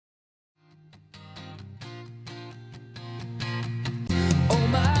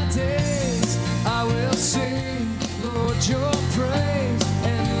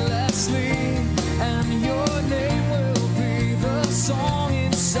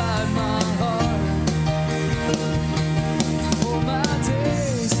inside my heart. For my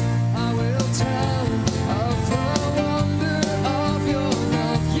days I will tell of the wonder of your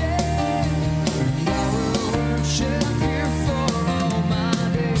love, yeah. And I will worship you for all my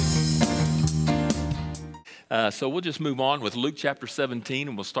days. So we'll just move on with Luke chapter 17,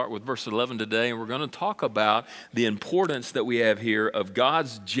 and we'll start with verse 11 today, and we're going to talk about the importance that we have here of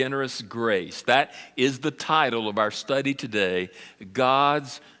God's generous grace. That is the title of our study today,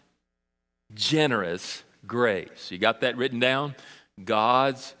 God's generous grace. You got that written down?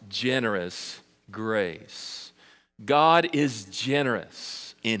 God's generous grace. God is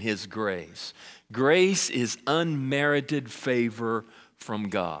generous in His grace. Grace is unmerited favor from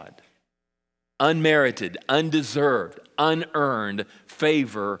God. Unmerited, undeserved, unearned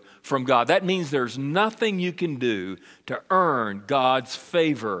favor from God. That means there's nothing you can do to earn God's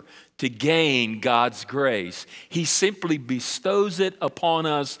favor, to gain God's grace. He simply bestows it upon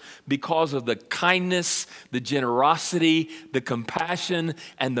us because of the kindness, the generosity, the compassion,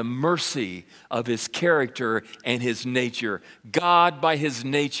 and the mercy of His character and His nature. God, by His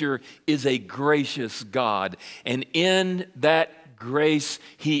nature, is a gracious God. And in that grace,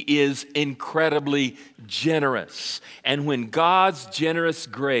 He is incredibly generous. And when God's generous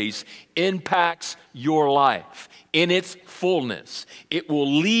grace impacts your life in its fullness, it will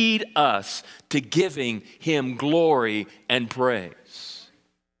lead us to giving Him glory and praise.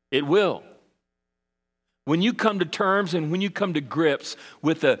 It will. When you come to terms and when you come to grips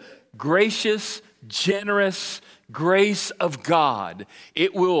with the gracious, generous grace of God,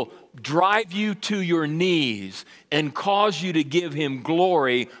 it will drive you to your knees and cause you to give Him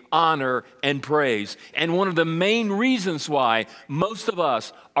glory, honor, and praise. And one of the main reasons why most of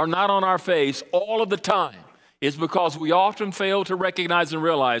us are not on our face all of the time is because we often fail to recognize and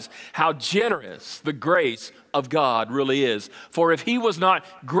realize how generous the grace of God really is. For if He was not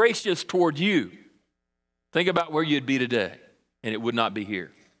gracious toward you, think about where you'd be today, and it would not be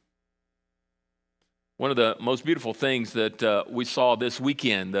here. One of the most beautiful things that we saw this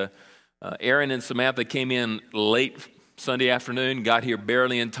weekend, Aaron and Samantha came in late Sunday afternoon, got here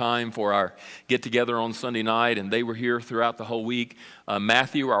barely in time for our get-together on Sunday night, and they were here throughout the whole week.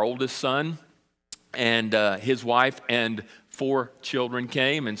 Matthew, our oldest son, and his wife and 4 children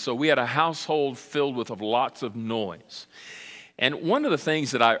came, and so we had a household filled with lots of noise. And one of the things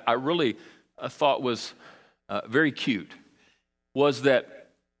that I really thought was very cute was that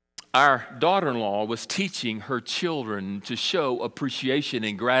our daughter-in-law was teaching her children to show appreciation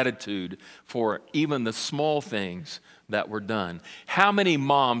and gratitude for even the small things that were done. How many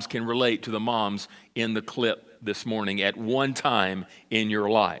moms can relate to the moms in the clip this morning at one time in your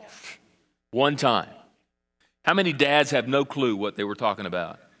life? One time. How many dads have no clue what they were talking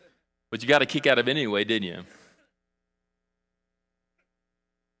about? But you got a kick out of it anyway, didn't you?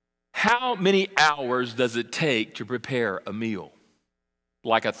 How many hours does it take to prepare a meal?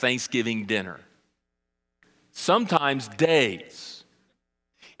 Like a Thanksgiving dinner. Sometimes days.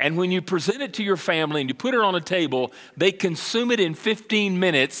 And when you present it to your family and you put it on a table, they consume it in 15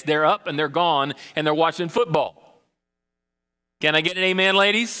 minutes. They're up and they're gone and they're watching football. Can I get an amen,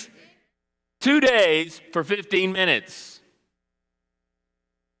 ladies? 2 days for 15 minutes.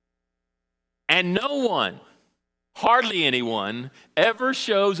 And no one, hardly anyone, ever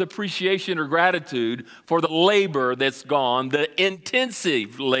shows appreciation or gratitude for the labor that's gone, the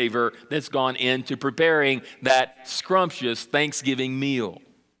intensive labor that's gone into preparing that scrumptious Thanksgiving meal.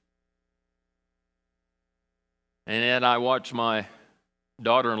 And then I watch my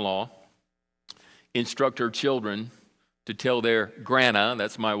daughter-in-law instruct her children to tell their grandma,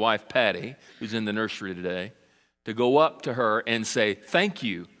 that's my wife Patty, who's in the nursery today, to go up to her and say, "Thank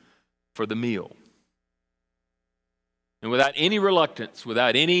you for the meal." And without any reluctance,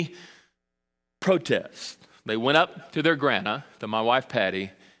 without any protest, they went up to their grandma, to my wife Patty,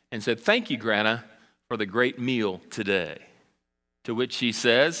 and said, "Thank you, grandma, for the great meal today." To which she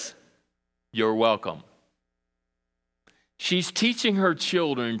says, "You're welcome." She's teaching her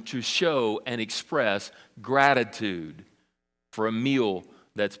children to show and express gratitude for a meal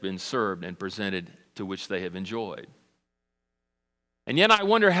that's been served and presented to which they have enjoyed. And yet I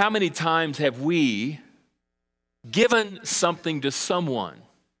wonder how many times have we given something to someone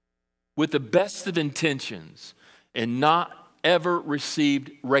with the best of intentions and not ever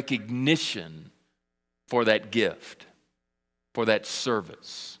received recognition for that gift, for that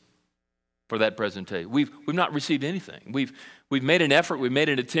service, for that presentation. We've not received anything. We've We've made an effort, we've made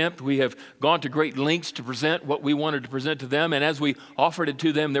an attempt, we have gone to great lengths to present what we wanted to present to them, and as we offered it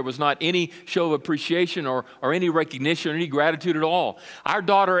to them, there was not any show of appreciation or any recognition or any gratitude at all. Our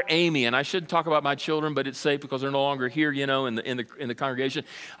daughter Amy, and I shouldn't talk about my children, but it's safe because they're no longer here, in the congregation.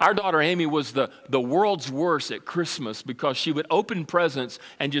 Our daughter Amy was the world's worst at Christmas because she would open presents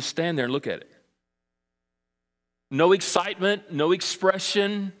and just stand there and look at it. No excitement, no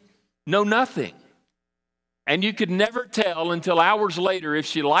expression, no nothing. And you could never tell until hours later if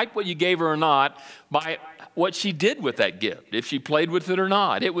she liked what you gave her or not by what she did with that gift, if she played with it or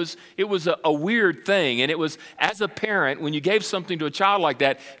not. It was a weird thing. And it was, as a parent, when you gave something to a child like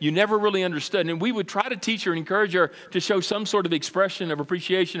that, you never really understood. And we would try to teach her and encourage her to show some sort of expression of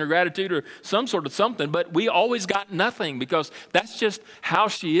appreciation or gratitude or some sort of something, but we always got nothing because that's just how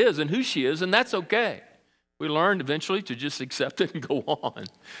she is and who she is, and that's okay. We learned eventually to just accept it and go on.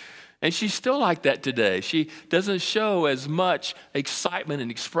 And she's still like that today. She doesn't show as much excitement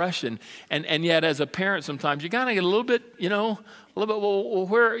and expression. And yet as a parent sometimes you gotta get a little bit, well,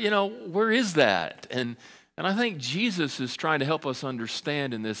 where is that? And I think Jesus is trying to help us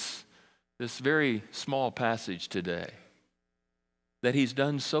understand in this very small passage today that he's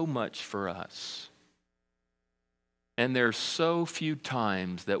done so much for us. And there's so few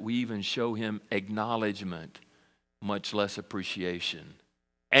times that we even show him acknowledgement, much less appreciation.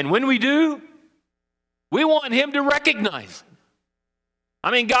 And when we do, we want him to recognize it.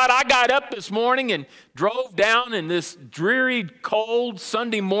 I mean, God, I got up this morning and drove down in this dreary, cold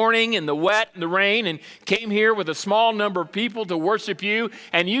Sunday morning in the wet and the rain and came here with a small number of people to worship you.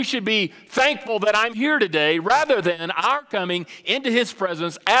 And you should be thankful that I'm here today rather than our coming into his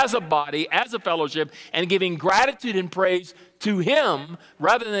presence as a body, as a fellowship, and giving gratitude and praise to him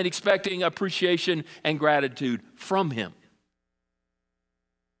rather than expecting appreciation and gratitude from him.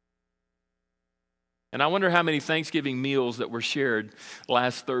 And I wonder how many Thanksgiving meals that were shared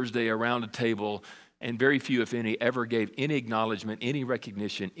last Thursday around a table, and very few, if any, ever gave any acknowledgement, any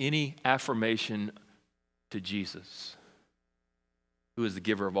recognition, any affirmation to Jesus, who is the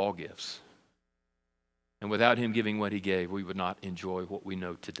giver of all gifts. And without him giving what he gave, we would not enjoy what we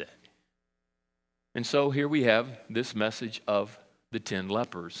know today. And so here we have this message of the 10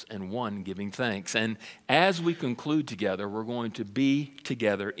 lepers and one giving thanks. And as we conclude together, we're going to be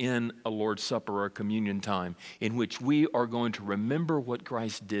together in a Lord's Supper or communion time in which we are going to remember what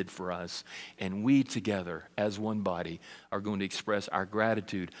Christ did for us, and we together as one body are going to express our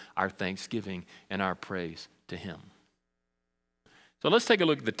gratitude, our thanksgiving, and our praise to him. So let's take a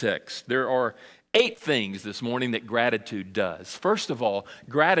look at the text. There are 8 things this morning that gratitude does. First of all,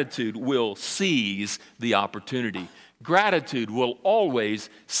 gratitude will seize the opportunity. Gratitude will always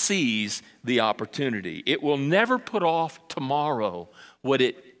seize the opportunity. It will never put off tomorrow what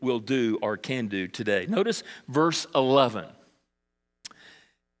it will do or can do today. Notice verse 11.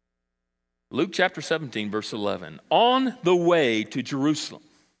 Luke chapter 17, verse 11. On the way to Jerusalem,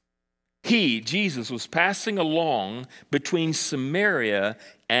 Jesus, was passing along between Samaria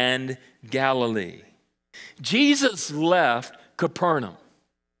and Galilee. Jesus left Capernaum.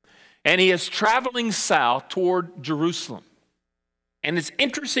 And he is traveling south toward Jerusalem. And it's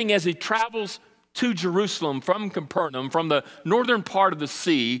interesting as he travels to Jerusalem from Capernaum, from the northern part of the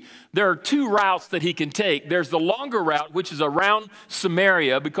sea, there are 2 routes that he can take. There's the longer route, which is around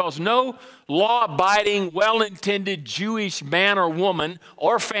Samaria, because no law-abiding, well-intended Jewish man or woman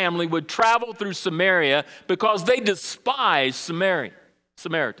or family would travel through Samaria because they despise Samaritans.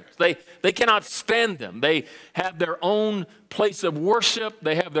 They cannot stand them. They have their own place of worship.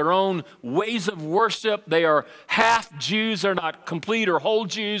 They have their own ways of worship. They are half Jews. They're not complete or whole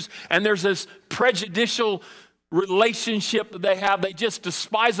Jews. And there's this prejudicial relationship that they have. They just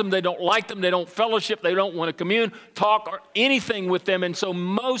despise them. They don't like them. They don't fellowship. They don't want to commune, talk, or anything with them. And so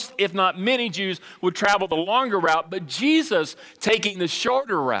most, if not many, Jews would travel the longer route. But Jesus, taking the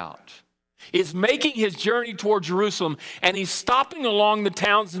shorter route, is making his journey toward Jerusalem, and he's stopping along the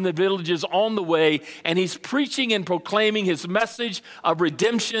towns and the villages on the way, and he's preaching and proclaiming his message of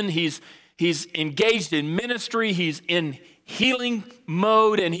redemption. He's engaged in ministry. He's in healing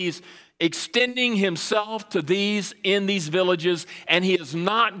mode, and he's extending himself to these in these villages, and he is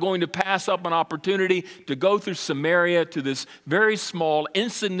not going to pass up an opportunity to go through Samaria to this very small,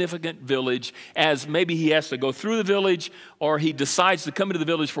 insignificant village, as maybe he has to go through the village, or he decides to come into the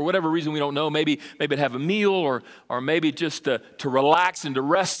village for whatever reason we don't know, maybe to have a meal, or maybe just to relax and to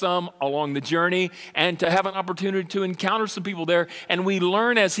rest some along the journey, and to have an opportunity to encounter some people there. And we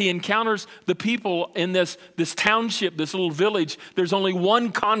learn as he encounters the people in this township, this little village, there's only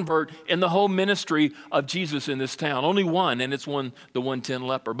one convert in the whole ministry of Jesus in this town. Only one, and it's the 110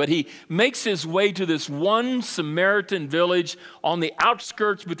 leper. But he makes his way to this one Samaritan village on the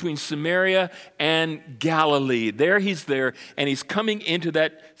outskirts between Samaria and Galilee. He's there, and he's coming into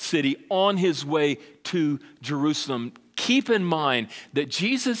that city on his way to Jerusalem. Keep in mind that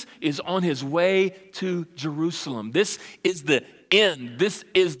Jesus is on his way to Jerusalem. This is the end. This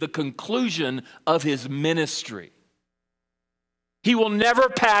is the conclusion of his ministry. He will never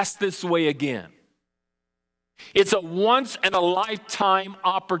pass this way again. It's a once in a lifetime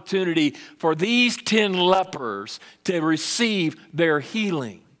opportunity for these 10 lepers to receive their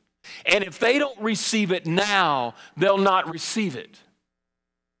healing. And if they don't receive it now, they'll not receive it.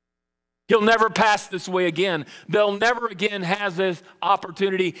 He'll never pass this way again. They'll never again have this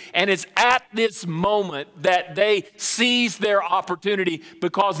opportunity. And it's at this moment that they seize their opportunity,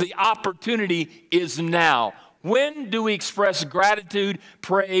 because the opportunity is now. When do we express gratitude,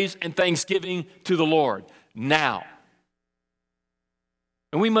 praise, and thanksgiving to the Lord? Now.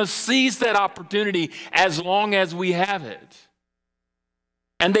 And we must seize that opportunity as long as we have it.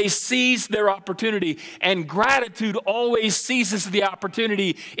 And they seize their opportunity. And gratitude always seizes the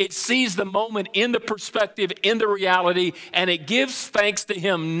opportunity. It sees the moment in the perspective, in the reality, and it gives thanks to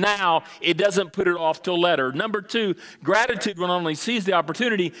him now. It doesn't put it off till later. Number two, gratitude will not only seize the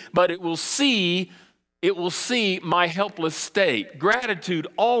opportunity, but it will see my helpless state. Gratitude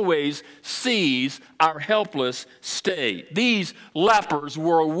always sees our helpless state. These lepers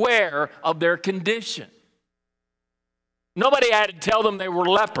were aware of their condition. Nobody had to tell them they were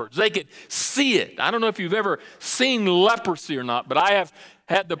lepers. They could see it. I don't know if you've ever seen leprosy or not, but I have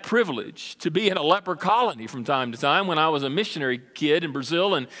had the privilege to be in a leper colony from time to time when I was a missionary kid in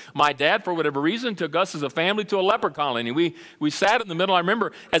Brazil, and my dad, for whatever reason, took us as a family to a leper colony. We sat in the middle. I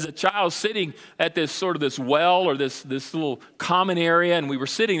remember as a child sitting at this well or this little common area, and we were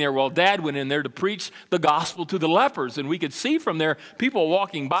sitting there while Dad went in there to preach the gospel to the lepers, and we could see from there people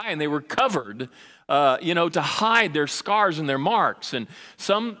walking by, and they were covered to hide their scars and their marks. And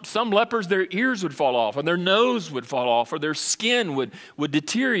some lepers, their ears would fall off, or their nose would fall off, or their skin would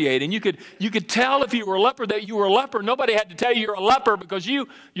deteriorate. And you could tell if you were a leper that you were a leper. Nobody had to tell you you're a leper, because you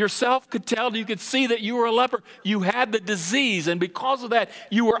yourself could tell, you could see that you were a leper. You had the disease, and because of that,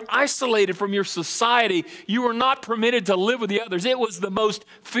 you were isolated from your society. You were not permitted to live with the others. It was the most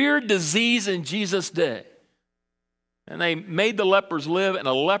feared disease in Jesus' day. And they made the lepers live in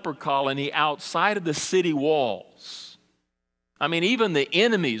a leper colony outside of the city walls. I mean, even the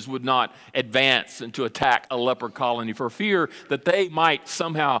enemies would not advance and to attack a leper colony for fear that they might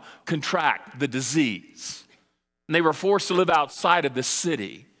somehow contract the disease. And they were forced to live outside of the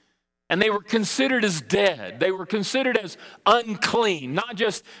city. And they were considered as dead. They were considered as unclean, not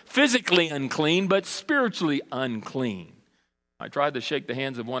just physically unclean, but spiritually unclean. I tried to shake the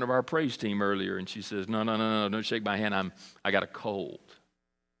hands of one of our praise team earlier, and she says, no, don't shake my hand. I got a cold.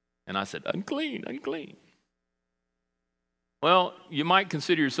 And I said, unclean. Well, you might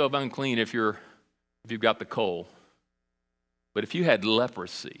consider yourself unclean if you've got the cold. But if you had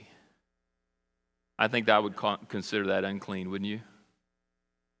leprosy, I think that I would consider that unclean, wouldn't you?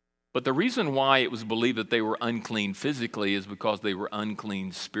 But the reason why it was believed that they were unclean physically is because they were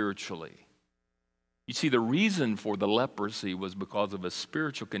unclean spiritually. You see, the reason for the leprosy was because of a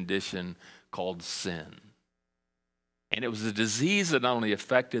spiritual condition called sin. And it was a disease that not only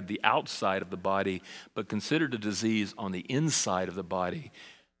affected the outside of the body, but considered a disease on the inside of the body,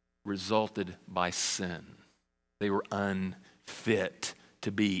 resulted by sin. They were unfit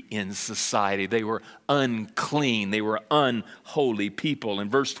to be in society. They were unclean. They were unholy people.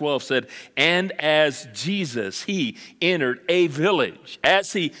 And verse 12 said, and as Jesus, he entered a village.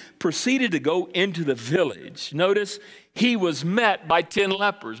 As he proceeded to go into the village, notice he was met by 10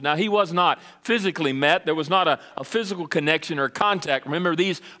 lepers. Now, he was not physically met. There was not a physical connection or contact. Remember,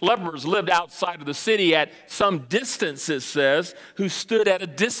 these lepers lived outside of the city at some distance, it says, who stood at a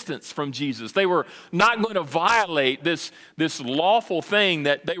distance from Jesus. They were not going to violate this lawful thing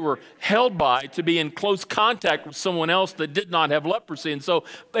that they were held by, to be in close contact with someone else that did not have leprosy. And so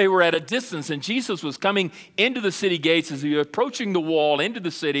they were at a distance, and Jesus was coming into the city gates. As he was approaching the wall into the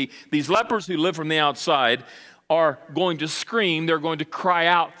city, these lepers who live from the outside are going to scream, they're going to cry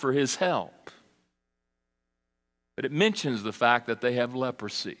out for his help. But it mentions the fact that they have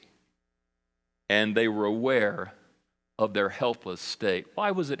leprosy, and they were aware of their helpless state.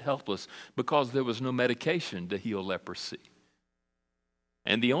 Why was it helpless? Because there was no medication to heal leprosy.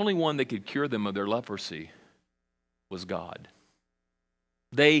 And the only one that could cure them of their leprosy was God.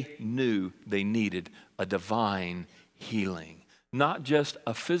 They knew they needed a divine healing. Not just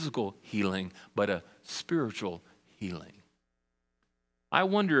a physical healing, but a spiritual healing. I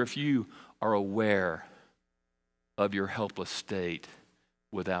wonder if you are aware of your helpless state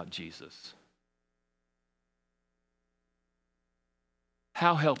without Jesus.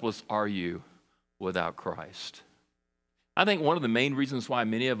 How helpless are you without Christ? I think one of the main reasons why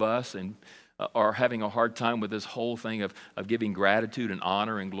many of us are having a hard time with this whole thing of giving gratitude and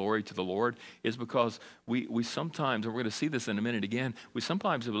honor and glory to the Lord is because we sometimes, and we're going to see this in a minute again, we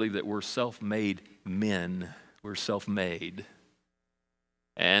sometimes believe that we're self-made men. We're self-made.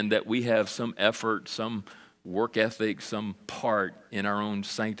 And that we have some effort, some work ethic, some part in our own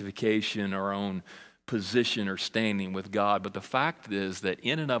sanctification, our own position or standing with God. But the fact is that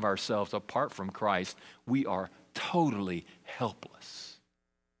in and of ourselves, apart from Christ, we are totally helpless.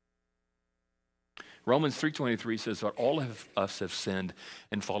 Romans 3:23 says that all of us have sinned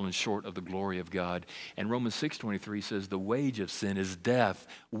and fallen short of the glory of God. And Romans 6:23 says the wage of sin is death.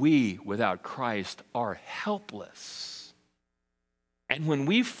 We, without Christ, are helpless. And when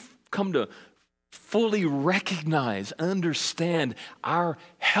we've come to fully recognize, understand our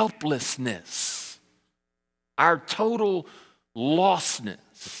helplessness, our total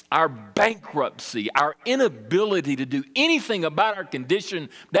lostness, our bankruptcy, our inability to do anything about our condition,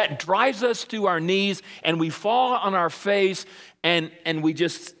 that drives us to our knees and we fall on our face and we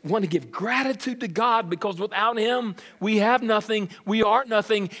just want to give gratitude to God because without Him we have nothing, we are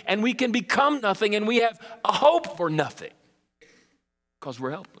nothing, and we can become nothing, and we have a hope for nothing because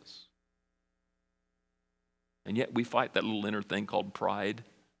we're helpless. And yet we fight that little inner thing called pride.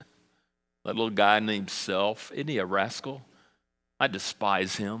 That little guy named self, isn't he a rascal? I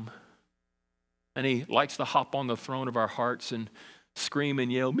despise him. And he likes to hop on the throne of our hearts and scream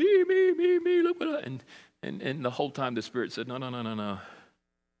and yell, me, look what I... And the whole time the Spirit said, no.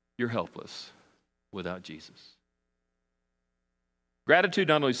 You're helpless without Jesus. Gratitude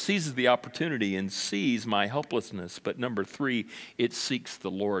not only seizes the opportunity and sees my helplessness, but number 3, it seeks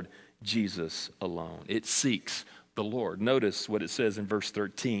the Lord Jesus alone. It seeks the Lord. Notice what it says in verse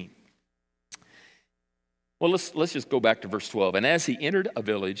 13. Well, let's just go back to verse 12. And as he entered a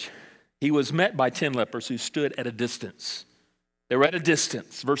village, he was met by 10 lepers who stood at a distance. They were at a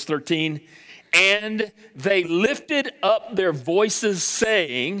distance. Verse 13. And they lifted up their voices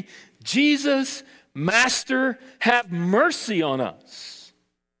saying, Jesus, Master, have mercy on us.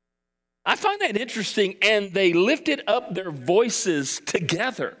 I find that interesting. And they lifted up their voices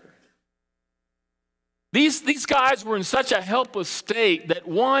together. These guys were in such a helpless state that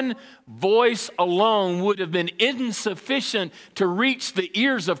one voice alone would have been insufficient to reach the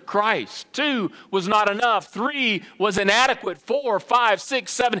ears of Christ. 2 was not enough. 3 was inadequate. 4, 5,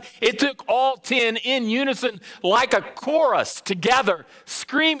 6, 7. It took all 10 in unison like a chorus together,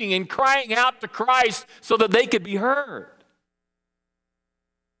 screaming and crying out to Christ so that they could be heard.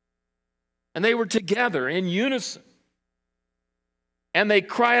 And they were together in unison. And they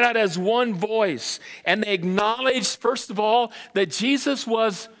cried out as one voice. And they acknowledged, first of all, that Jesus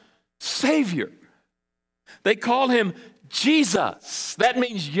was Savior. They called him Jesus. That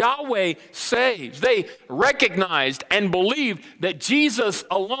means Yahweh saves. They recognized and believed that Jesus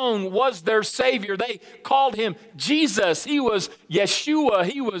alone was their Savior. They called him Jesus. He was Yeshua.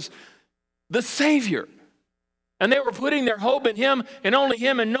 He was the Savior. And they were putting their hope in him and only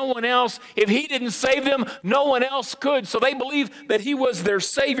him and no one else. If he didn't save them, no one else could. So they believed that he was their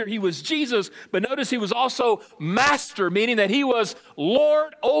Savior. He was Jesus. But notice he was also Master, meaning that he was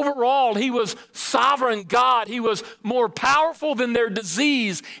Lord over all. He was sovereign God. He was more powerful than their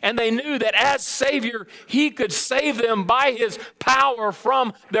disease. And they knew that as Savior, he could save them by his power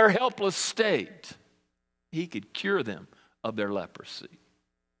from their helpless state. He could cure them of their leprosy.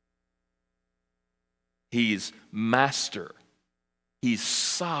 He's Master. He's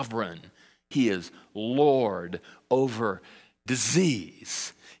sovereign. He is Lord over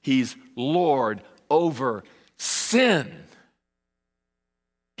disease. He's Lord over sin.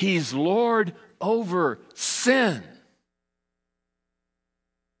 He's Lord over sin.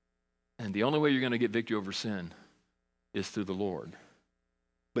 And the only way you're going to get victory over sin is through the Lord.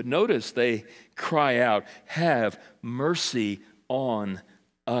 But notice they cry out, have mercy on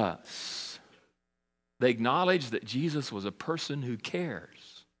us. They acknowledge that Jesus was a person who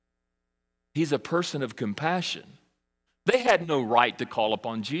cares. He's a person of compassion. They had no right to call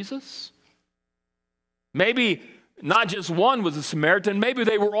upon Jesus. Maybe not just one was a Samaritan, maybe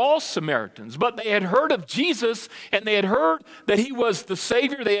they were all Samaritans, but they had heard of Jesus and they had heard that he was the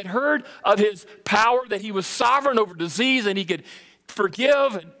Savior. They had heard of his power, that he was sovereign over disease and he could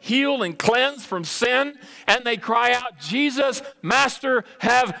forgive and heal and cleanse from sin. And they cry out, Jesus, Master,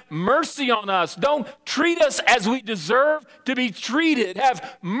 have mercy on us. Don't treat us as we deserve to be treated.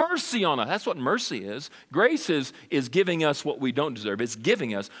 Have mercy on us. That's what mercy is. Grace is giving us what we don't deserve. It's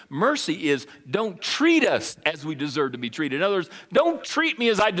giving us. Mercy is don't treat us as we deserve to be treated. In other words, don't treat me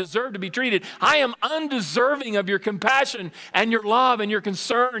as I deserve to be treated. I am undeserving of your compassion and your love and your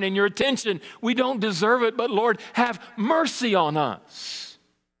concern and your attention. We don't deserve it, but Lord, have mercy on us.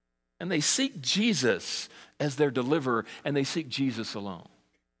 And they seek Jesus as their deliverer, and they seek Jesus alone.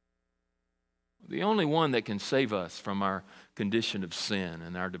 The only one that can save us from our condition of sin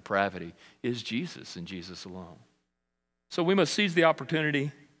and our depravity is Jesus and Jesus alone. So we must seize the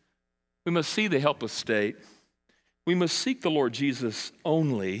opportunity. We must see the helpless state. We must seek the Lord Jesus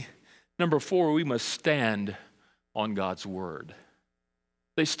only. Number 4, we must stand on God's word.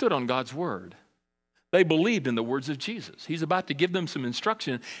 They stood on God's word. They believed in the words of Jesus. He's about to give them some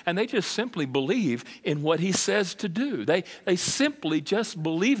instruction, and they just simply believe in what he says to do. They simply just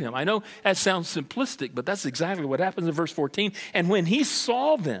believe him. I know that sounds simplistic, but that's exactly what happens in verse 14. And when he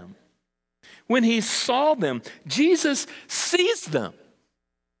saw them, Jesus sees them.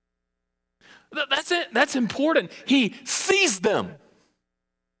 That's it. That's important. He sees them.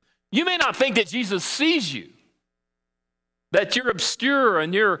 You may not think that Jesus sees you, that you're obscure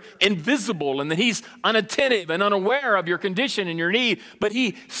and you're invisible and that he's unattentive and unaware of your condition and your need, but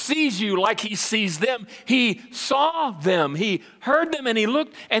he sees you like he sees them. He saw them. He heard them and he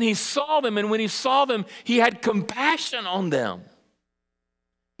looked and he saw them. And when he saw them, he had compassion on them.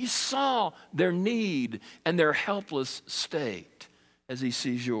 He saw their need and their helpless state as he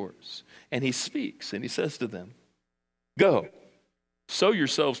sees yours. And he speaks and he says to them, "Go, show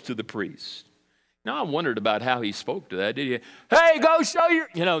yourselves to the priest." Now, I wondered about how he spoke to that. Did he, "Hey, go show your,"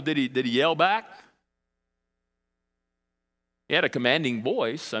 did he yell back? He had a commanding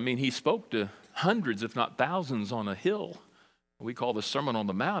voice. I mean, he spoke to hundreds, if not thousands, on a hill. We call the Sermon on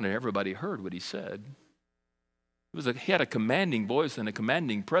the Mount, and everybody heard what he said. He had a commanding voice and a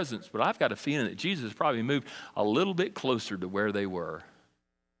commanding presence, but I've got a feeling that Jesus probably moved a little bit closer to where they were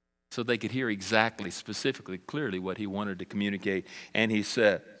so they could hear exactly, specifically, clearly what he wanted to communicate. And he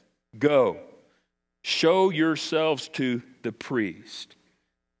said, "Go. Show yourselves to the priest."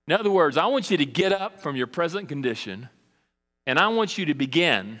 In other words, I want you to get up from your present condition, and I want you to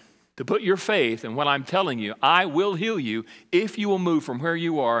begin to put your faith in what I'm telling you. I will heal you if you will move from where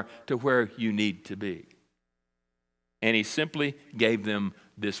you are to where you need to be. And he simply gave them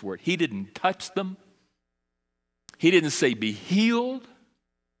this word. He didn't touch them. He didn't say, "Be healed."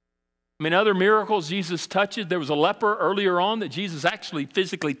 I mean, other miracles Jesus touched. There was a leper earlier on that Jesus actually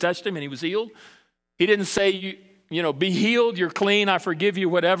physically touched him and he was healed. He didn't say, "Be healed, you're clean, I forgive you,"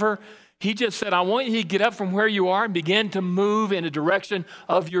 whatever. He just said, "I want you to get up from where you are and begin to move in a direction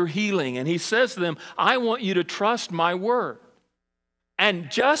of your healing." And he says to them, "I want you to trust my word."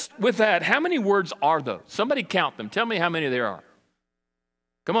 And just with that, how many words are those? Somebody count them. Tell me how many there are.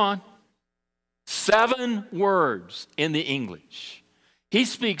 Come on. 7 words in the English. He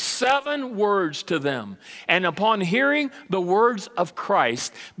speaks 7 words to them. And upon hearing the words of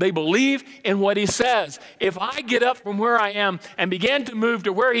Christ, they believe in what he says. If I get up from where I am and begin to move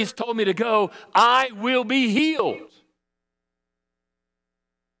to where he's told me to go, I will be healed.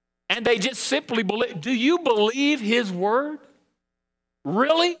 And they just simply believe. Do you believe his word?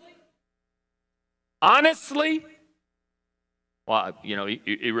 Really? Honestly? Well,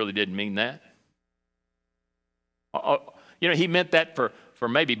 he really didn't mean that. He meant that for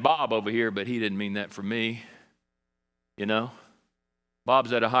maybe Bob over here, but he didn't mean that for me.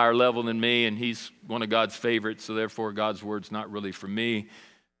 Bob's at a higher level than me, and he's one of God's favorites, so therefore God's word's not really for me.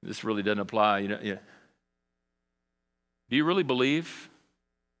 This really doesn't apply. Do you really believe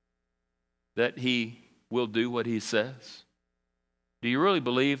that he will do what he says? Do you really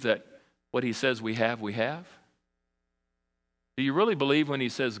believe that what he says we have, we have? Do you really believe when he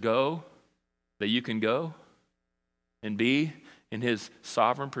says go, that you can go and be in his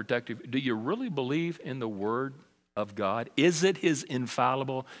sovereign protective? Do you really believe in the word of God? Is it his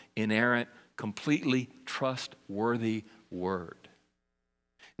infallible, inerrant, completely trustworthy word?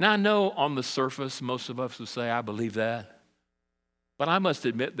 Now, I know on the surface, most of us will say, "I believe that." But I must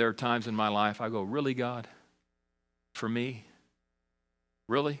admit there are times in my life I go, "Really, God? For me?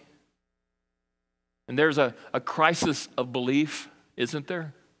 Really?" And there's a crisis of belief, isn't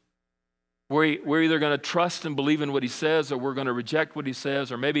there? We're either going to trust and believe in what he says, or we're going to reject what he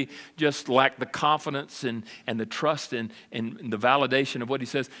says, or maybe just lack the confidence and the trust and the validation of what he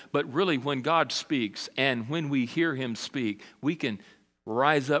says. But really, when God speaks and when we hear him speak, we can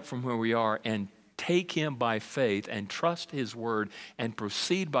rise up from where we are and take him by faith and trust his word and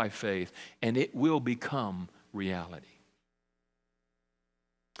proceed by faith, and it will become reality.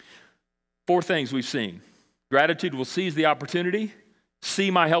 4 things we've seen. Gratitude will seize the opportunity,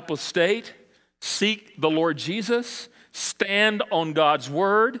 see my helpless state, seek the Lord Jesus, stand on God's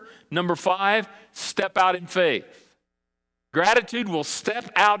word. Number 5, step out in faith. Gratitude will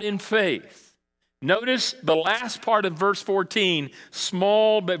step out in faith. Notice the last part of verse 14,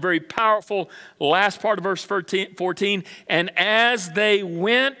 small but very powerful last part of verse 14. And as they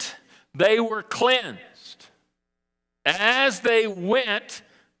went, they were cleansed. As they went,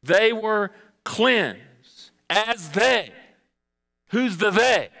 they were cleansed. As they. Who's the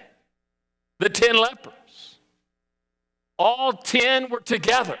they? The 10 lepers. All 10 were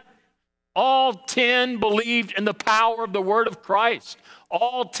together. All 10 believed in the power of the word of Christ.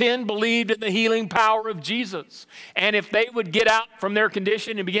 All 10 believed in the healing power of Jesus. And if they would get out from their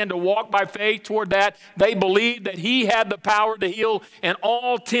condition and begin to walk by faith toward that, they believed that he had the power to heal. And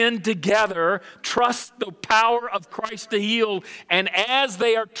all 10 together trust the power of Christ to heal. And as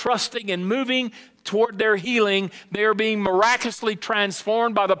they are trusting and moving toward their healing, they are being miraculously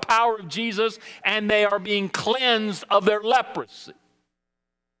transformed by the power of Jesus, and they are being cleansed of their leprosy.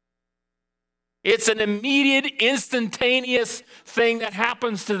 It's an immediate, instantaneous thing that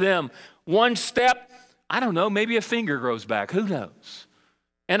happens to them. One step, I don't know, maybe a finger grows back. Who knows?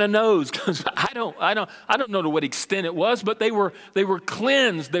 And a nose goes back. I don't know to what extent it was, but they were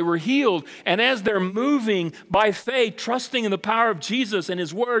cleansed, they were healed. And as they're moving by faith, trusting in the power of Jesus and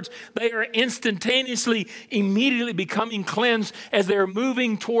his words, they are instantaneously, immediately becoming cleansed as they're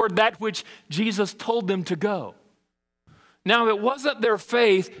moving toward that which Jesus told them to go. Now, it wasn't their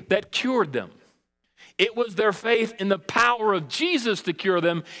faith that cured them. It was their faith in the power of Jesus to cure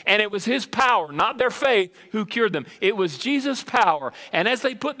them, and it was his power, not their faith, who cured them. It was Jesus' power, and as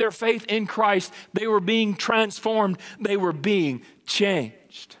they put their faith in Christ, they were being transformed. They were being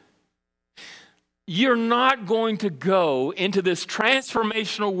changed. You're not going to go into this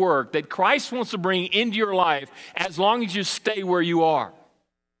transformational work that Christ wants to bring into your life as long as you stay where you are.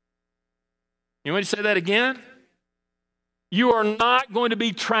 You want me to say that again? You are not going to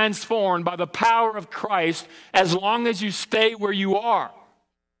be transformed by the power of Christ as long as you stay where you are.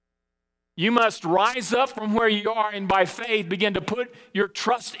 You must rise up from where you are and by faith begin to put your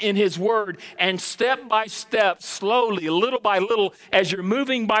trust in his word, and step by step, slowly, little by little, as you're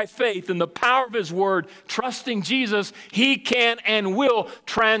moving by faith in the power of his word, trusting Jesus, he can and will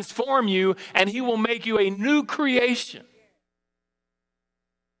transform you, and he will make you a new creation.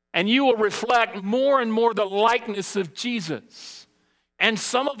 And you will reflect more and more the likeness of Jesus. And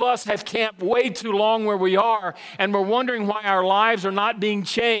some of us have camped way too long where we are, and we're wondering why our lives are not being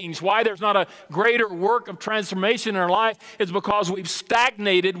changed, why there's not a greater work of transformation in our life. It's because we've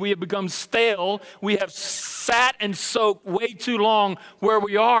stagnated, we have become stale, we have sat and soaked way too long where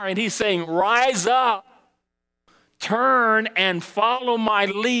we are. And he's saying, rise up. Turn and follow my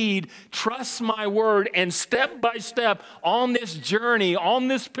lead, trust my word, and step by step on this journey, on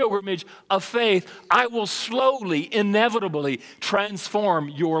this pilgrimage of faith, I will slowly, inevitably transform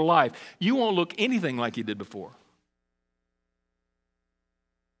your life. You won't look anything like you did before.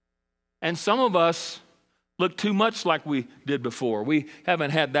 And some of us look too much like we did before. We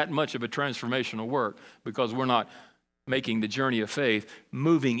haven't had that much of a transformational work because we're not making the journey of faith,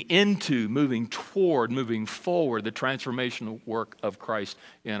 moving toward, moving forward the transformational work of Christ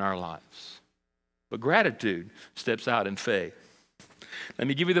in our lives. But gratitude steps out in faith. Let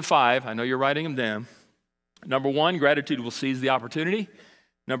me give you the 5. I know you're writing them down. Number 1, gratitude will seize the opportunity.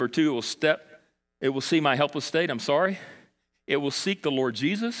 Number 2, it will see my helpless state. It will seek the Lord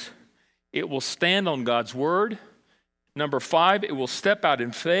Jesus. It will stand on God's word. Number 5, it will step out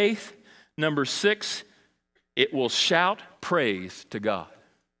in faith. Number 6, it will shout praise to God.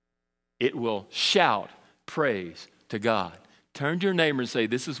 It will shout praise to God. Turn to your neighbor and say,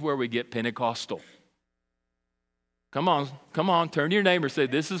 this is where we get Pentecostal. Come on, turn to your neighbor and say,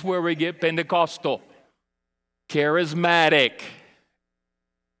 this is where we get Pentecostal. Charismatic.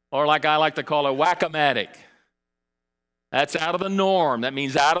 Or like I like to call it, whack-a-matic. That's out of the norm. That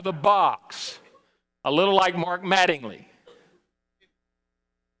means out of the box. A little like Mark Mattingly.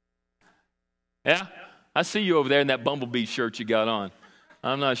 Yeah? I see you over there in that bumblebee shirt you got on.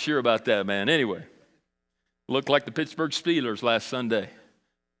 I'm not sure about that, man. Anyway, looked like the Pittsburgh Steelers last Sunday.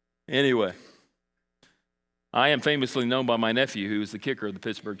 Anyway, I am famously known by my nephew, who is the kicker of the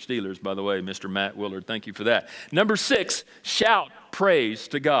Pittsburgh Steelers, by the way, Mr. Matt Willard. Thank you for that. Number 6, shout praise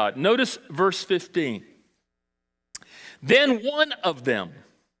to God. Notice verse 15. Then one of them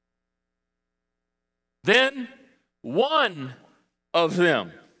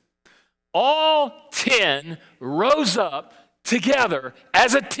all 10 rose up together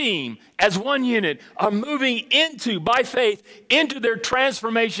as a team, as one unit, are moving into, by faith, into their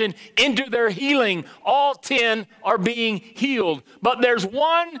transformation, into their healing. All 10 are being healed. But there's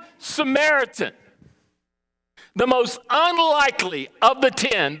one Samaritan, the most unlikely of the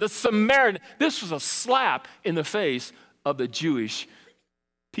 10, the Samaritan. This was a slap in the face of the Jewish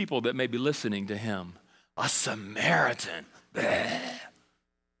people that may be listening to him. A Samaritan. Bleh.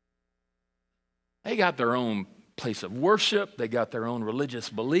 They got their own place of worship. They got their own religious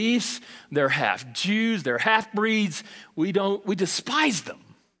beliefs. They're half Jews. They're half breeds. We despise them.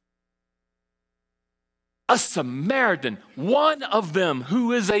 A Samaritan, one of them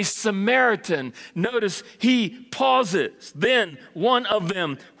who is a Samaritan. Notice he pauses. Then one of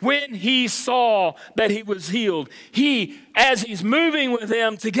them, when he saw that he was healed, as he's moving with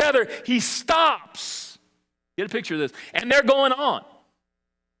him together, he stops. Get a picture of this. And they're going on.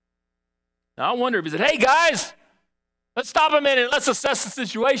 Now I wonder if he said, hey guys, let's stop a minute. Let's assess the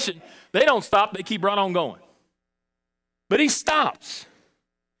situation. They don't stop. They keep right on going. But he stops.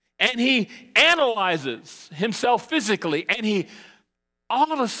 And he analyzes himself physically, and he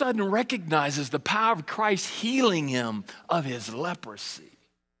all of a sudden recognizes the power of Christ healing him of his leprosy.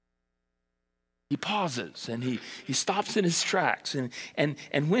 He pauses and he stops in his tracks.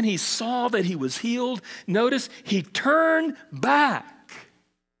 And when he saw that he was healed, notice he turned back.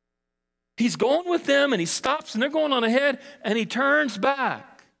 He's going with them and he stops and they're going on ahead and he turns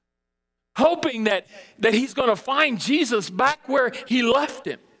back, hoping that he's going to find Jesus back where he left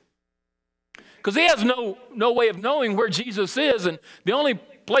him. Because he has no way of knowing where Jesus is, and the only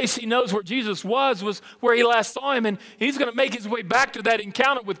place he knows where Jesus was where he last saw him, and he's going to make his way back to that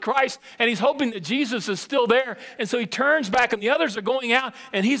encounter with Christ, and he's hoping that Jesus is still there, and so he turns back, and the others are going out,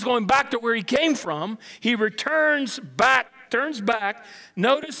 and he's going back to where he came from. He turns back,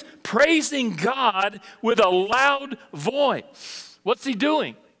 notice, praising God with a loud voice. What's he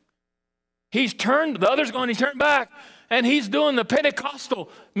doing? The others going, he turned back, and he's doing the Pentecostal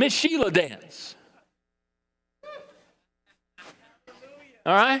Miss Sheila dance.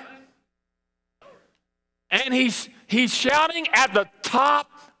 All right? And he's shouting at the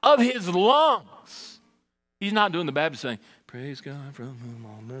top of his lungs. He's not doing the Baptist saying, praise God from whom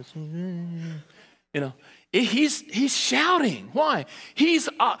all blessings. He's shouting. Why? He's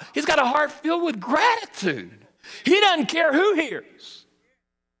got a heart filled with gratitude. He doesn't care who hears.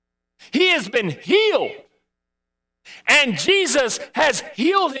 He has been healed. And Jesus has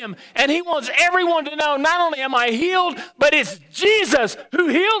healed him, and he wants everyone to know, not only am I healed, but it's Jesus who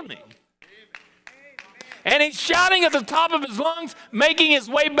healed me. And he's shouting at the top of his lungs, making his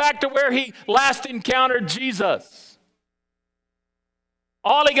way back to where he last encountered Jesus.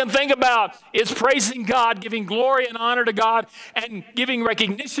 All he can think about is praising God, giving glory and honor to God, and giving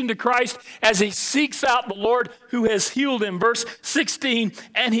recognition to Christ as he seeks out the Lord who has healed him. Verse 16,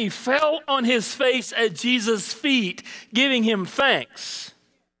 and he fell on his face at Jesus' feet, giving him thanks.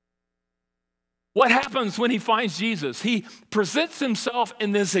 What happens when he finds Jesus? He presents himself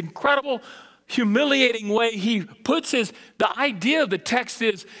in this incredible, humiliating way. He puts the idea of the text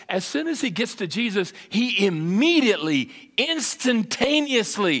is, as soon as he gets to Jesus, he immediately,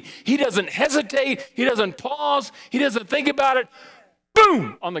 instantaneously, he doesn't hesitate, he doesn't pause, he doesn't think about it,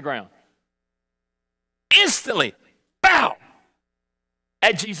 boom, on the ground. Instantly, bow,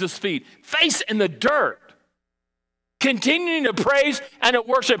 at Jesus' feet, face in the dirt, continuing to praise and to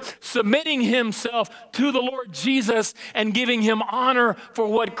worship, submitting himself to the Lord Jesus and giving him honor for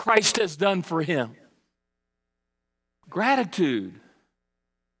what Christ has done for him. Gratitude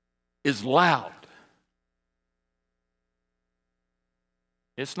is loud.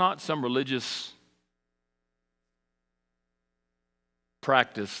 It's not some religious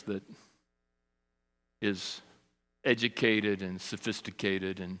practice that is educated and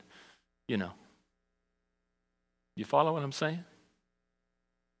sophisticated and, You follow what I'm saying?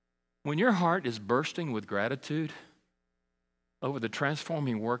 When your heart is bursting with gratitude over the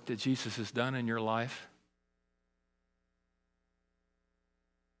transforming work that Jesus has done in your life,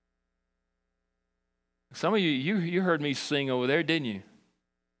 some of you heard me sing over there, didn't you?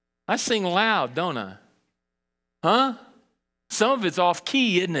 I sing loud, don't I? Huh? Some of it's off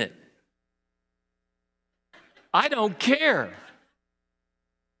key, isn't it? I don't care.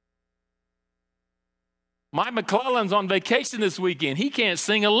 Mike McClellan's on vacation this weekend. He can't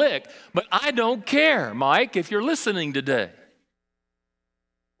sing a lick, but I don't care, Mike, if you're listening today.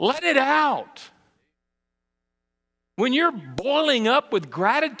 Let it out. When you're boiling up with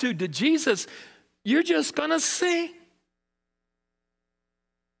gratitude to Jesus, you're just going to sing.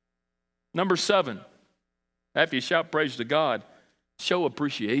 Number 7, after you shout praise to God, show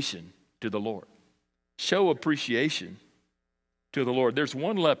appreciation to the Lord. Show appreciation to the Lord. There's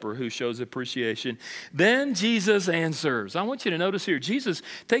one leper who shows appreciation. Then Jesus answers. I want you to notice here, Jesus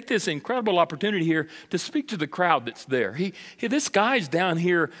take this incredible opportunity here to speak to the crowd that's there. This guy's down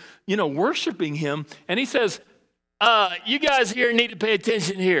here, worshiping him, and he says, you guys here need to pay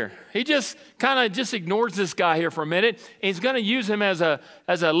attention here. He just kind of ignores this guy here for a minute. And he's going to use him as a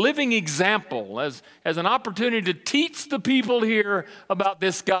living example, as an opportunity to teach the people here about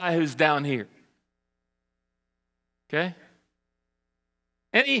this guy who's down here. Okay?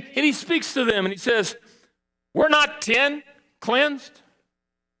 And he speaks to them and he says, we're not 10 cleansed?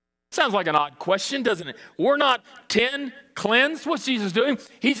 Sounds like an odd question, doesn't it? We're not 10 cleansed? What's Jesus doing?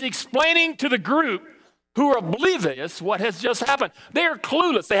 He's explaining to the group who are oblivious what has just happened. They are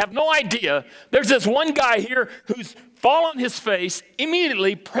clueless. They have no idea. There's this one guy here who's fallen on his face,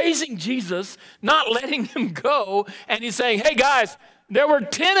 immediately praising Jesus, not letting him go, and he's saying, hey guys, there were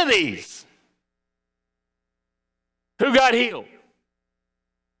 10 of these who got healed.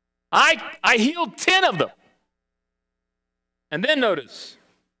 I healed 10 of them. And then notice,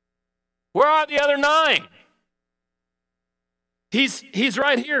 where are the other 9? He's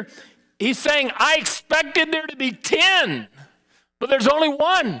right here. He's saying, I expected there to be 10, but there's only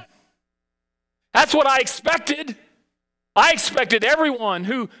 1. That's what I expected. I expected everyone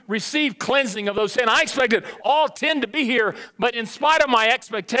who received cleansing of those 10. I expected all 10 to be here, but in spite of my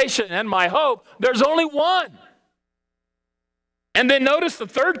expectation and my hope, there's only 1. And then notice the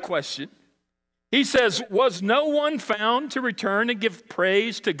third question. He says, was no one found to return and give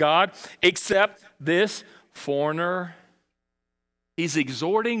praise to God except this foreigner? He's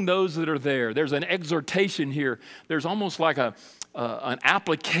exhorting those that are there. There's an exhortation here. There's almost like an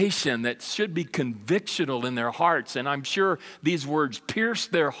application that should be convictional in their hearts. And I'm sure these words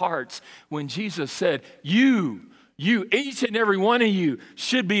pierced their hearts when Jesus said, you, each and every one of you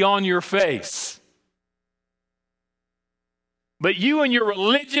should be on your face. But you and your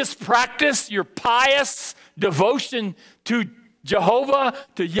religious practice, your pious devotion to Jehovah,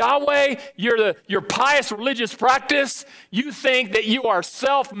 to Yahweh, your pious religious practice, you think that you are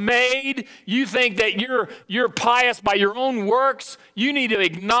self-made. You think that you're pious by your own works. You need to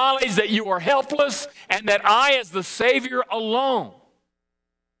acknowledge that you are helpless and that I, as the Savior alone,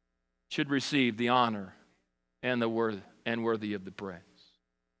 should receive the honor and worthy of the praise.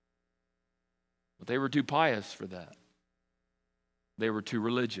 But they were too pious for that. They were too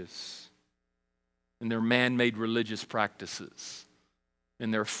religious in their man-made religious practices,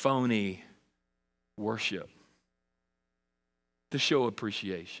 in their phony worship, to show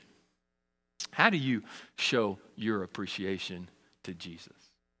appreciation. How do you show your appreciation to Jesus?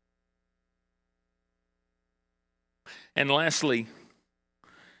 And lastly,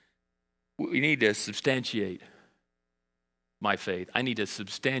 we need to substantiate my faith. I need to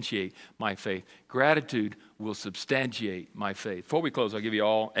substantiate my faith. Gratitude will substantiate my faith. Before we close, I'll give you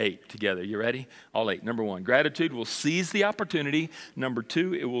all 8 together. You ready? All 8. Number 1, gratitude will seize the opportunity. Number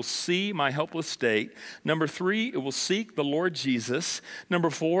 2, it will see my helpless state. Number 3, it will seek the Lord Jesus. Number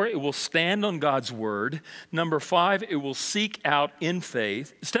 4, it will stand on God's word. Number 5, it will step out in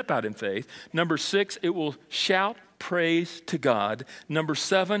faith. Number 6, it will shout praise to God. Number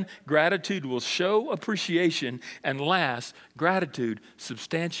 7, gratitude will show appreciation. And last, gratitude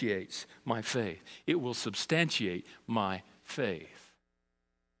substantiates my faith. It will substantiate my faith.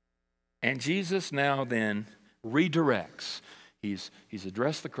 And Jesus now then redirects. He's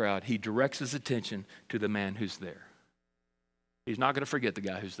addressed the crowd. He directs his attention to the man who's there. He's not going to forget the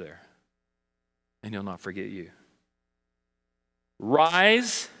guy who's there. And he'll not forget you.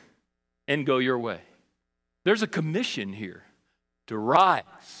 Rise and go your way. There's a commission here to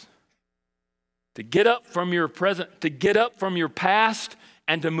rise, to get up from your present, to get up from your past,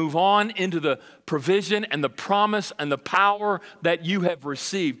 and to move on into the provision and the promise and the power that you have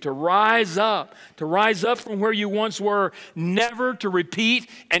received. To rise up from where you once were, never to repeat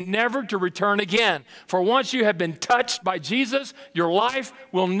and never to return again. For once you have been touched by Jesus, your life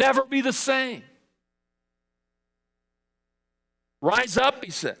will never be the same. Rise up,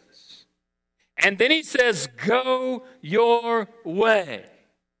 he says. And then he says, go your way.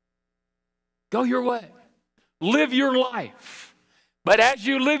 Go your way. Live your life. But as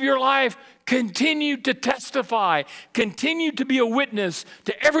you live your life, continue to testify. Continue to be a witness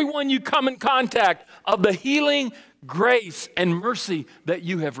to everyone you come in contact of the healing, grace, and mercy that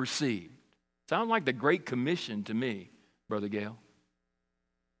you have received. Sounds like the Great Commission to me, Brother Gale.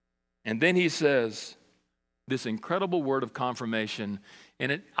 And then he says this incredible word of confirmation.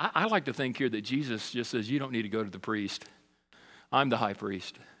 And I like to think here that Jesus just says, you don't need to go to the priest. I'm the high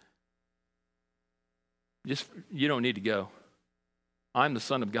priest. You don't need to go. I'm the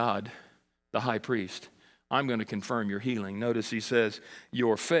Son of God. the high priest, I'm going to confirm your healing. Notice he says,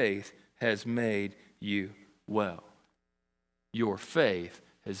 your faith has made you well. Your faith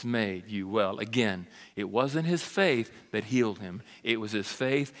has made you well. Again, it wasn't his faith that healed him. It was his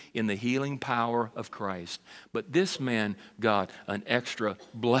faith in the healing power of Christ. But this man got an extra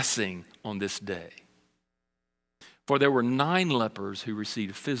blessing on this day. For there were 9 lepers who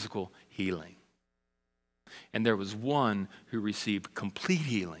received physical healing. And there was one who received complete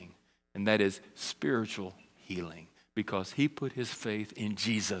healing, and that is spiritual healing, because he put his faith in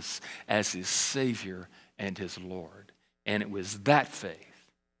Jesus as his Savior and his Lord. And it was that faith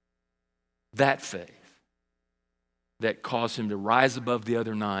that caused him to rise above the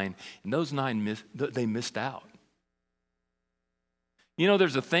other 9. And those 9, they missed out. You know,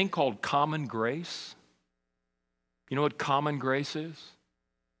 there's a thing called common grace. You know what common grace is?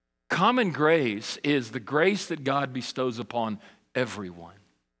 Common grace is the grace that God bestows upon everyone.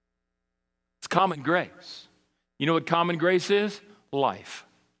 It's common grace. You know what common grace is? Life.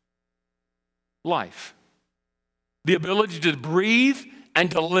 Life. The ability to breathe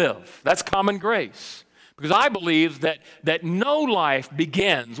and to live. That's common grace. Because I believe that no life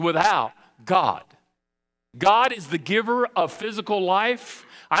begins without God. God is the giver of physical life.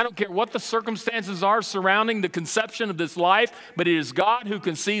 I don't care what the circumstances are surrounding the conception of this life, but it is God who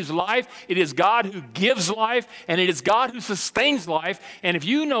conceives life, it is God who gives life, and it is God who sustains life. And if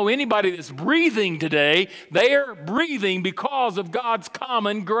you know anybody that's breathing today, they are breathing because of God's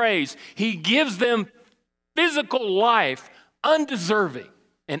common grace. He gives them physical life, undeserving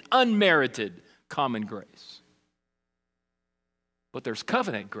and unmerited common grace. But there's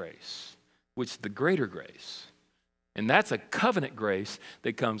covenant grace, which is the greater grace. And that's a covenant grace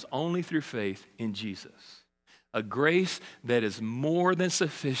that comes only through faith in Jesus. A grace that is more than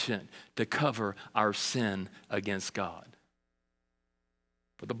sufficient to cover our sin against God.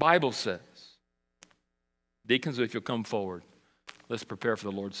 But the Bible says, deacons, if you'll come forward, let's prepare for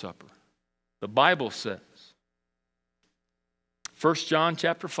the Lord's Supper. The Bible says, 1 John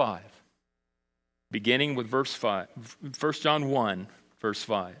chapter 5, beginning with verse 5, 1 John 1, verse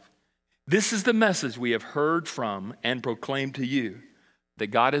 5. This is the message we have heard from and proclaimed to you, that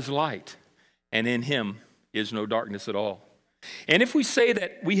God is light, and in him is no darkness at all. And if we say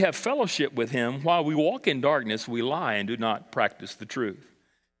that we have fellowship with him while we walk in darkness, we lie and do not practice the truth.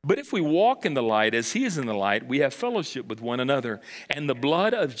 But if we walk in the light as he is in the light, we have fellowship with one another. And the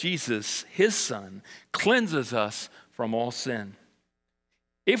blood of Jesus, his Son, cleanses us from all sin.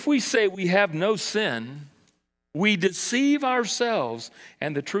 If we say we have no sin, we deceive ourselves,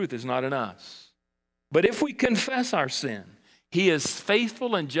 and the truth is not in us. But if we confess our sin, he is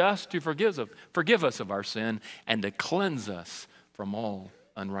faithful and just to forgive us of our sin and to cleanse us from all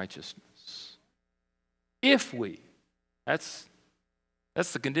unrighteousness. If we, that's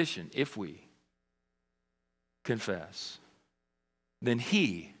the condition, if we confess, then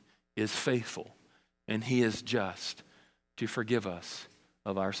he is faithful and he is just to forgive us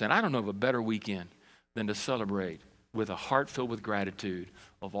of our sin. I don't know of a better weekend than to celebrate with a heart filled with gratitude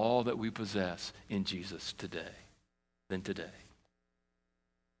of all that we possess in Jesus today.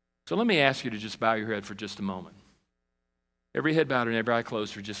 So let me ask you to just bow your head for just a moment. Every head bowed and every eye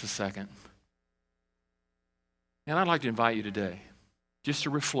closed for just a second. And I'd like to invite you today just to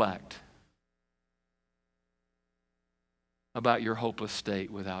reflect about your hopeless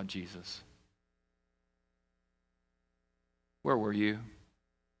state without Jesus. Where were you?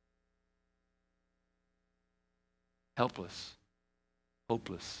 Helpless,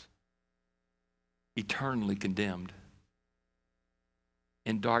 hopeless, eternally condemned,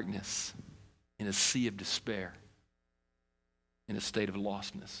 in darkness, in a sea of despair, in a state of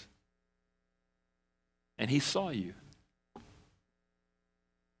lostness. And he saw you.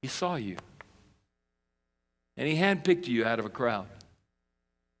 He saw you. And he handpicked you out of a crowd.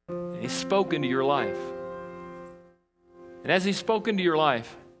 And he spoke into your life. And as he spoke into your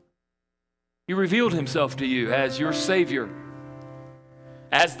life, he revealed himself to you as your Savior,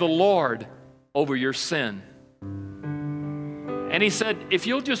 as the Lord over your sin. And he said, if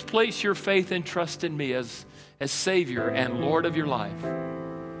you'll just place your faith and trust in me as Savior and Lord of your life,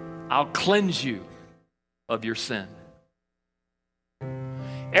 I'll cleanse you of your sin.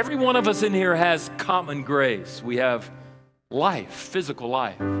 Every one of us in here has common grace. We have life, physical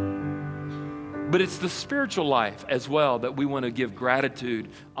life. But it's the spiritual life as well that we want to give gratitude,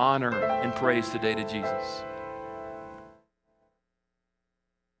 honor, and praise today to Jesus.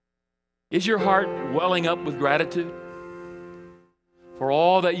 Is your heart welling up with gratitude for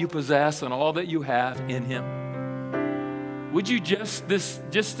all that you possess and all that you have in him? Would you just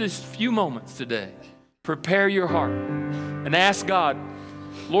this few moments today prepare your heart and ask God,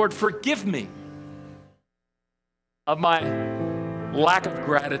 Lord, forgive me of my lack of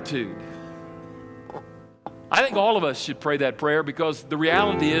gratitude. I think all of us should pray that prayer because the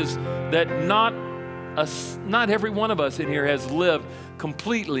reality is that not every one of us in here has lived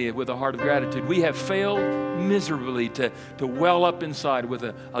completely with a heart of gratitude. We have failed miserably to well up inside with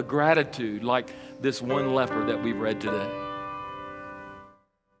a gratitude like this one leper that we've read today.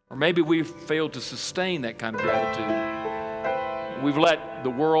 Or maybe we've failed to sustain that kind of gratitude. We've let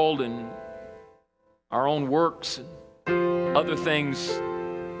the world and our own works and other things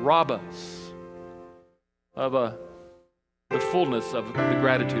rob us of the fullness of the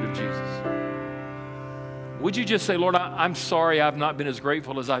gratitude of Jesus. Would you just say, Lord, I'm sorry I've not been as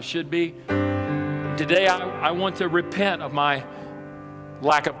grateful as I should be. Today I want to repent of my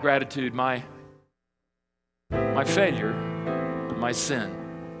lack of gratitude, my failure, my sin.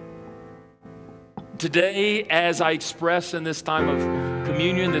 Today, as I express in this time of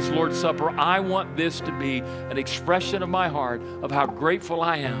communion, this Lord's Supper, I want this to be an expression of my heart of how grateful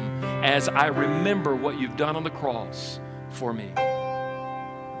I am as I remember what you've done on the cross for me.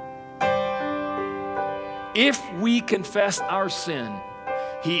 If we confess our sin,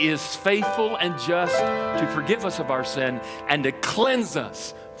 he is faithful and just to forgive us of our sin and to cleanse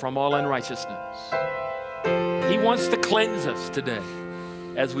us from all unrighteousness. He wants to cleanse us today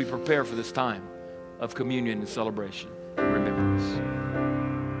as we prepare for this time of communion and celebration and remembrance.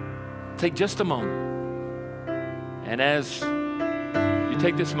 Take just a moment. And as you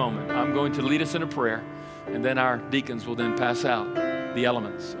take this moment, I'm going to lead us in a prayer, and then our deacons will then pass out the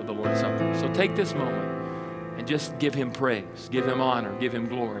elements of the Lord's Supper. So take this moment and just give him praise, give him honor, give him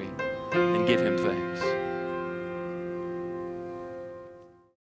glory, and give him thanks.